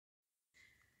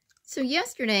So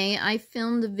yesterday I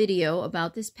filmed a video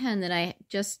about this pen that I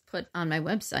just put on my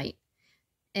website,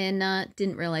 and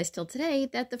didn't realize till today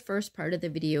that the first part of the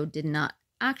video did not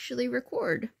actually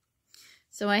record.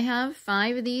 So I have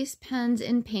 5 of these pens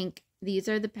in pink. These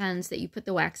are the pens that you put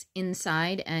the wax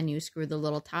inside and you screw the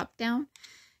little top down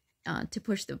to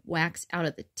push the wax out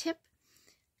of the tip.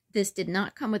 This did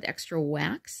not come with extra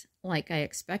wax like I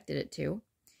expected it to,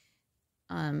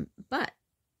 but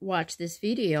watch this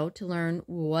video to learn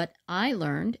what I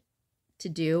learned to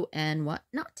do and what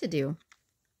not to do.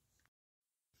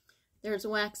 There's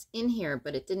wax in here,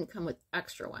 but it didn't come with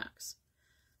extra wax.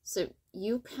 So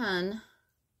you can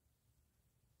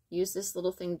use this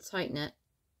little thing to tighten it.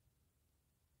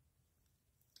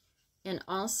 And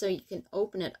also you can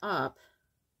open it up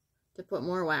to put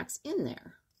more wax in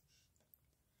there.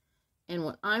 And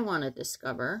what I want to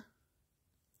discover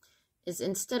is,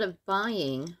 instead of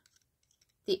buying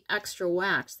the extra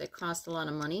wax that cost a lot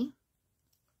of money,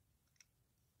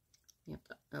 you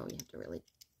have to really,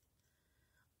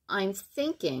 I'm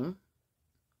thinking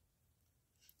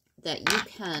that you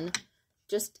can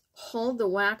just hold the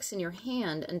wax in your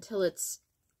hand until it's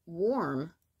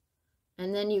warm,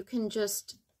 and then you can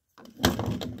just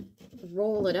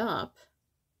roll it up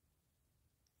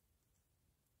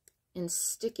and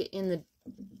stick it in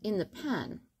the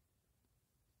pen,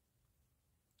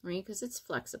 right? Because it's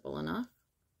flexible enough.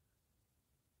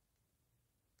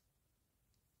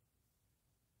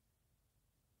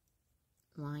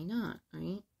 Why not,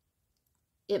 right?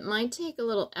 It might take a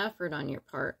little effort on your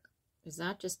part, because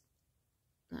that just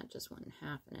went in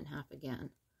half and in half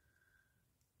again.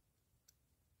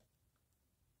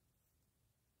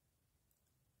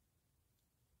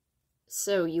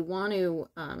 So you want to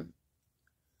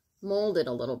mold it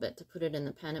a little bit to put it in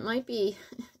the pen. It might be,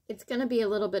 it's going to be a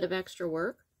little bit of extra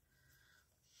work.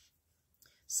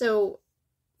 So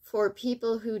for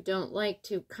people who don't like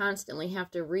to constantly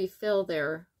have to refill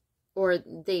their, or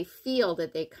they feel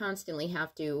that they constantly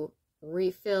have to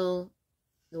refill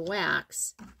the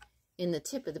wax in the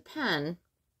tip of the pen,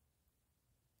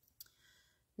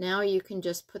 now you can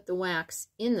just put the wax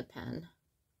in the pen.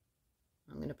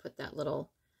 I'm going to put that little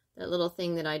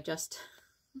thing that I just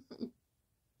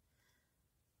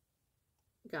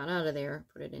got out of there,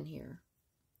 put it in here.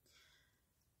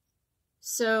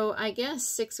 So I guess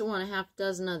 6 of one, a half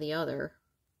dozen of the other.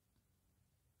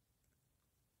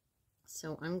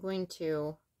 So I'm going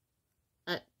to,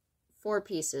 4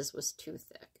 pieces was too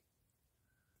thick.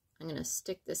 I'm going to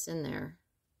stick this in there.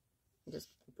 I just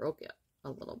broke it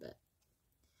a little bit.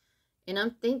 And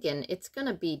I'm thinking it's going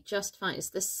to be just fine. It's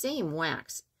the same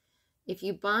wax. If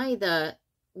you buy the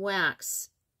wax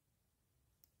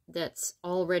that's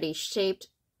already shaped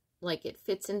like it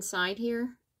fits inside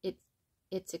here,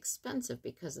 it's expensive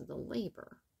because of the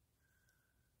labor.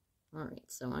 All right,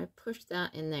 so I pushed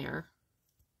that in there.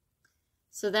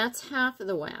 So that's half of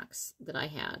the wax that I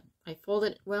had. I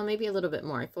folded, well, maybe a little bit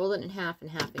more. I folded it in half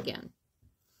and half again.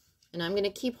 And I'm going to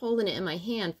keep holding it in my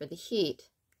hand for the heat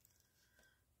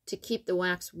to keep the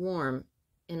wax warm.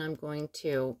 And I'm going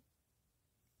to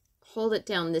hold it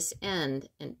down this end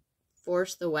and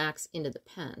force the wax into the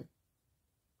pen.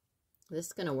 This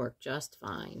is going to work just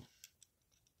fine.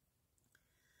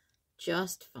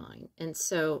 Just fine. And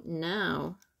so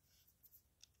now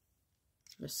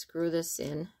I'm going to screw this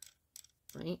in.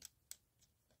 Right?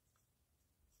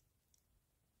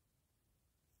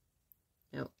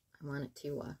 Oh, I want it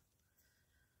to,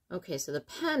 okay, so the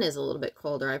pen is a little bit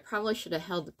colder. I probably should have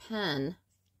held the pen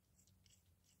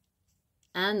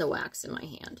and the wax in my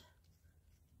hand.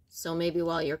 So maybe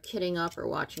while you're kitting up or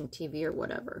watching TV or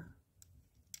whatever,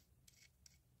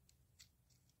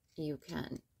 you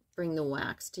can bring the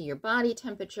wax to your body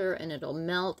temperature and it'll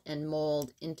melt and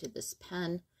mold into this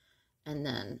pen. And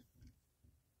then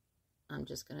I'm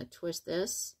just going to twist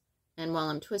this, and while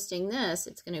I'm twisting this,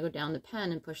 it's going to go down the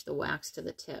pen and push the wax to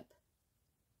the tip.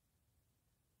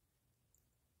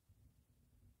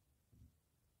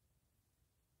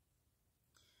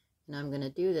 And I'm going to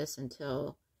do this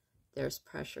until there's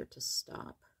pressure to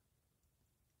stop.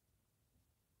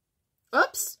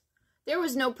 Oops! There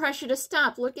was no pressure to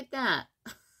stop. Look at that.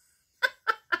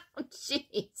 Oh,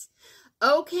 jeez.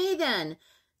 Okay, then.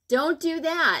 Don't do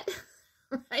that.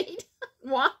 Right?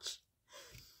 Watch.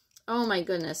 Oh my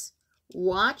goodness.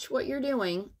 Watch what you're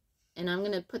doing. And I'm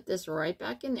going to put this right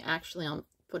back in. Actually, I'll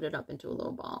put it up into a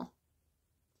little ball.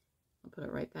 I'll put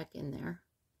it right back in there.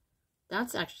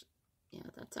 That's actually, yeah,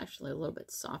 that's actually a little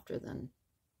bit softer than.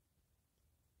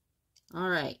 All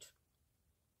right.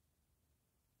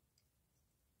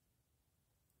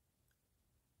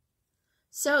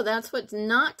 So that's what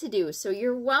not to do. So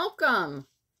you're welcome.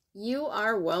 You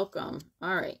are welcome.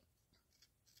 All right.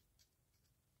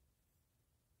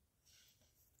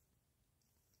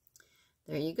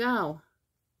 There you go.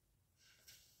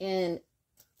 And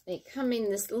they come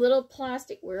in this little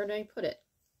plastic. Where did I put it?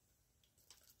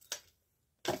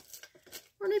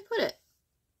 Where did I put it?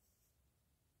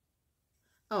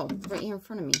 Oh, right here in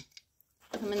front of me.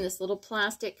 Come in this little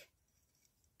plastic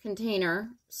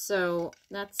container. So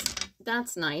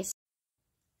that's nice.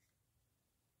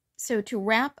 So to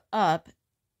wrap up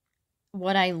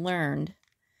what I learned,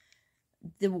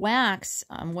 the wax,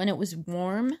 when it was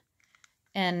warm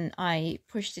and I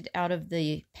pushed it out of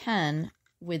the pen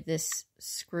with this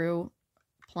screw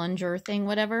plunger thing,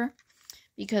 whatever,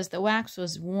 because the wax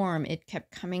was warm, it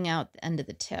kept coming out the end of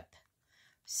the tip.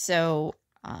 So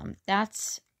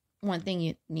that's one thing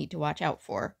you need to watch out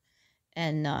for.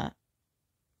 And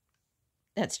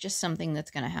that's just something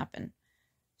that's going to happen.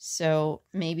 So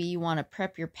maybe you want to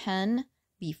prep your pen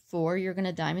before you're going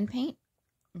to diamond paint,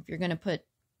 if you're going to put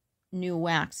new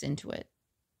wax into it.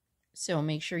 So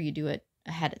make sure you do it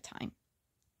ahead of time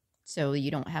so you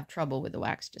don't have trouble with the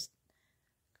wax just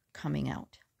coming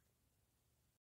out.